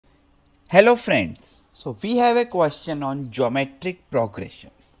Hello friends, so we have a question on geometric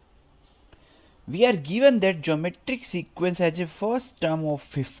progression. We are given that geometric sequence has a first term of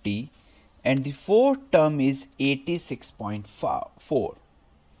 50 and the fourth term is 86.4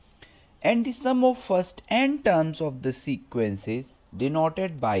 and the sum of first n terms of the sequence is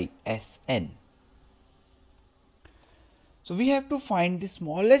denoted by Sn. So we have to find the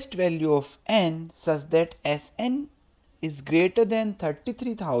smallest value of n such that Sn is greater than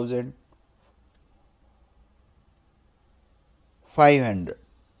 33,500.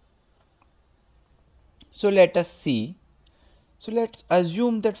 So let us see. So let's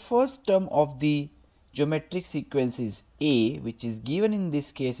assume that first term of the geometric sequence is a, which is given in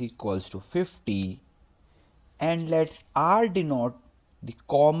this case equals to 50, and let's R denote the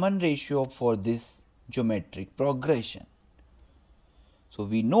common ratio for this geometric progression. So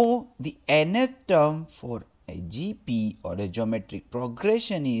we know the nth term for a GP or a geometric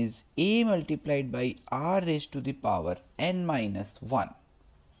progression is a multiplied by R raised to the power n minus 1.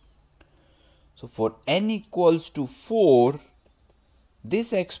 So for n equals to 4,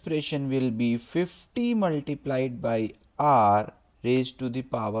 this expression will be 50 multiplied by R raised to the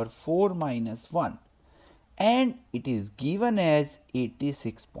power 4 minus 1 and it is given as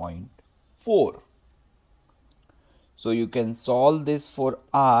 86.4. So you can solve this for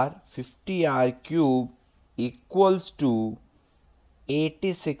R. 50R cube equals to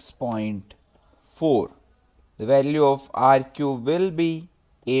 86.4. The value of R cube will be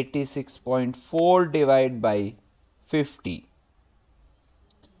 86.4 divided by 50.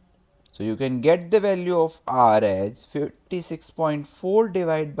 So you can get the value of R as 56.4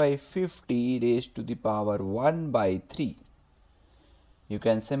 divided by 50 raised to the power 1 by 3. You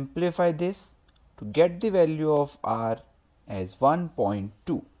can simplify this to get the value of R as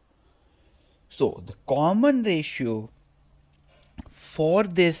 1.2. So the common ratio for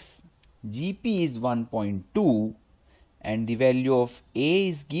this GP is 1.2 and the value of A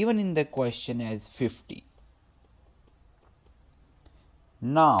is given in the question as 50.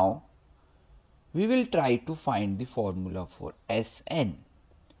 Now we will try to find the formula for Sn.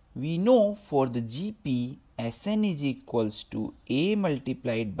 We know for the GP, Sn is equals to A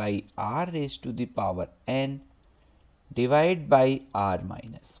multiplied by R raised to the power n divided by R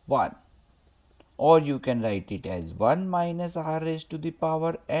minus 1. Or you can write it as 1 minus R raised to the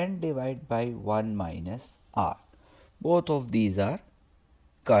power n divided by 1 minus R. Both of these are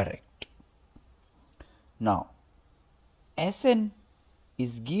correct. Now, Sn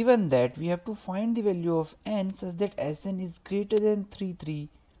is given that we have to find the value of n such that Sn is greater than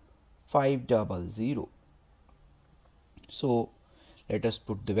 33,500. So let us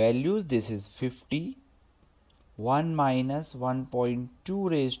put the values. This is 50, 1 minus 1.2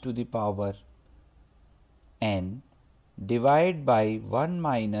 raised to the power n divided by 1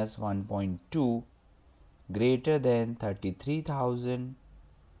 minus 1.2 greater than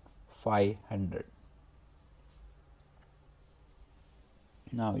 33,500.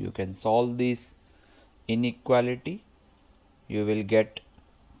 Now you can solve this inequality. You will get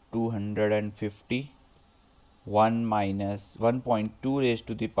 250 1 minus 1.2 raised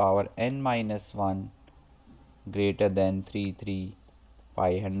to the power n minus 1 greater than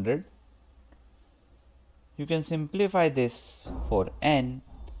 33,500. You can simplify this for n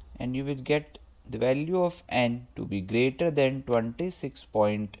and you will get the value of n to be greater than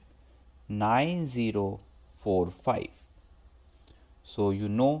 26.9045. So you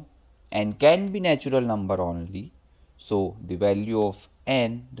know n can be natural number only. So the value of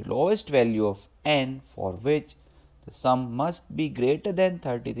n, the lowest value of n for which the sum must be greater than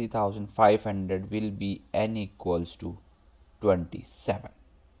 33,500 will be n equals to 27.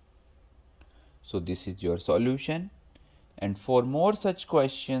 So this is your solution, and for more such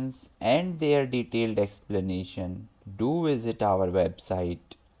questions and their detailed explanation, do visit our website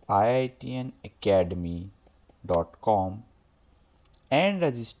iitnacademy.com and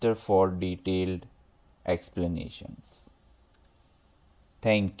register for detailed explanations.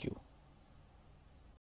 Thank you.